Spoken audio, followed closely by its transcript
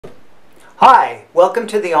Hi, welcome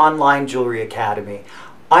to the Online Jewelry Academy.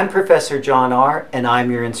 I'm Professor John R. and I'm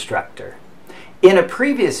your instructor. In a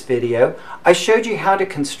previous video, I showed you how to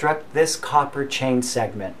construct this copper chain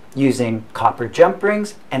segment using copper jump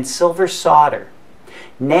rings and silver solder.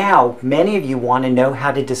 Now, many of you want to know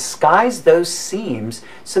how to disguise those seams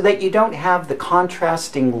so that you don't have the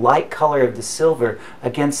contrasting light color of the silver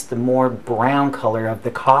against the more brown color of the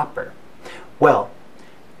copper. Well,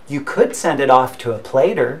 you could send it off to a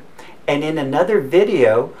plater, and in another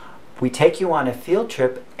video, we take you on a field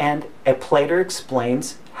trip and a plater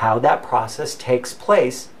explains how that process takes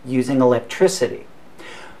place using electricity.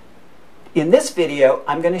 In this video,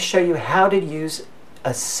 I'm going to show you how to use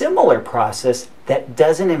a similar process that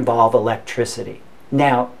doesn't involve electricity.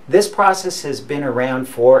 Now, this process has been around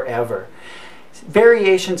forever.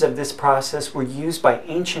 Variations of this process were used by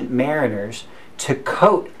ancient mariners to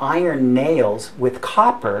coat iron nails with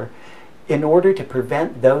copper in order to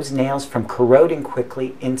prevent those nails from corroding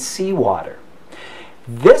quickly in seawater.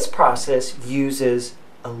 This process uses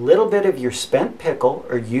a little bit of your spent pickle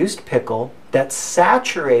or used pickle that's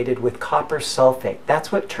saturated with copper sulfate.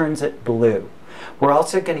 That's what turns it blue. We're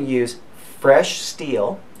also going to use fresh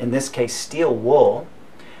steel, in this case steel wool,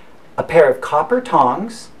 a pair of copper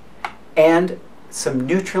tongs, and some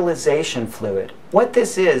neutralization fluid. What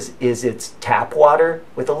this is it's tap water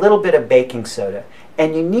with a little bit of baking soda.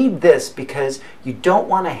 And you need this because you don't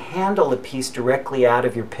want to handle a piece directly out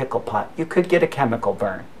of your pickle pot. You could get a chemical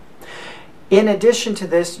burn. In addition to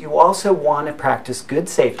this, you also want to practice good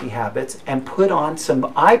safety habits and put on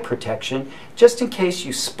some eye protection just in case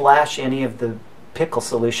you splash any of the pickle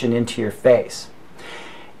solution into your face.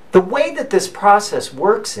 The way that this process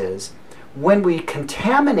works is when we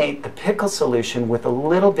contaminate the pickle solution with a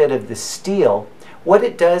little bit of the steel, what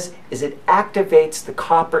it does is it activates the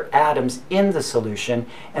copper atoms in the solution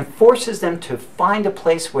and forces them to find a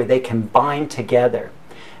place where they can bind together.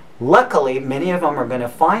 Luckily, many of them are going to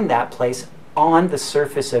find that place on the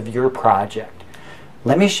surface of your project.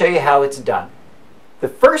 Let me show you how it's done. The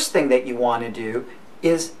first thing that you want to do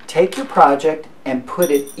is take your project and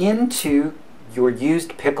put it into your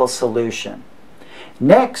used pickle solution.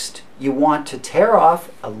 Next, you want to tear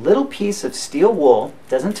off a little piece of steel wool,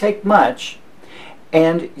 doesn't take much,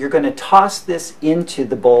 and you're going to toss this into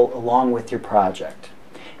the bowl along with your project.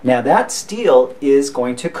 Now that steel is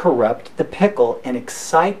going to corrupt the pickle and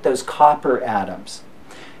excite those copper atoms.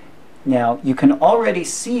 Now you can already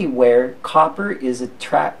see where copper is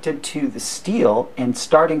attracted to the steel and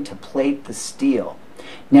starting to plate the steel.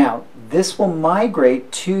 Now this will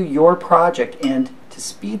migrate to your project, and to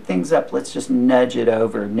speed things up, let's just nudge it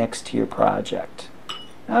over next to your project.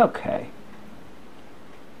 Okay.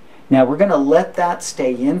 Now we're going to let that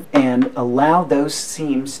stay in and allow those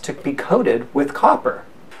seams to be coated with copper.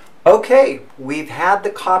 Okay, we've had the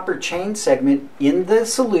copper chain segment in the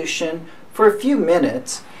solution for a few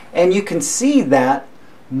minutes, and you can see that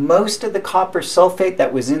most of the copper sulfate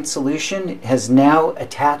that was in solution has now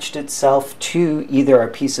attached itself to either our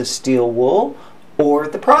piece of steel wool or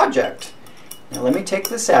the project. Now let me take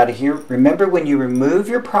this out of here. Remember, when you remove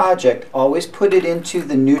your project, always put it into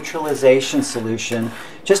the neutralization solution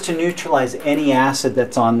just to neutralize any acid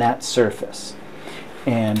that's on that surface.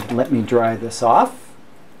 And let me dry this off.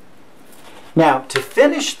 Now to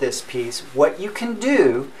finish this piece, what you can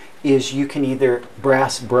do is you can either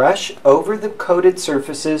brass brush over the coated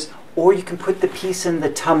surfaces, or you can put the piece in the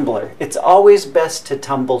tumbler. It's always best to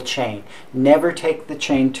tumble chain. Never take the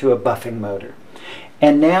chain to a buffing motor.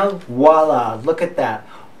 And now, voila, look at that.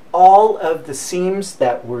 All of the seams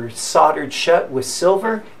that were soldered shut with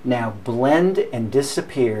silver now blend and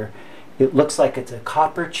disappear. It looks like it's a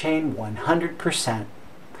copper chain 100%.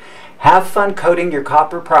 Have fun coating your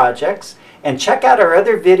copper projects, and check out our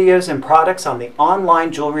other videos and products on the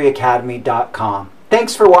onlinejewelryacademy.com.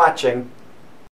 Thanks for watching.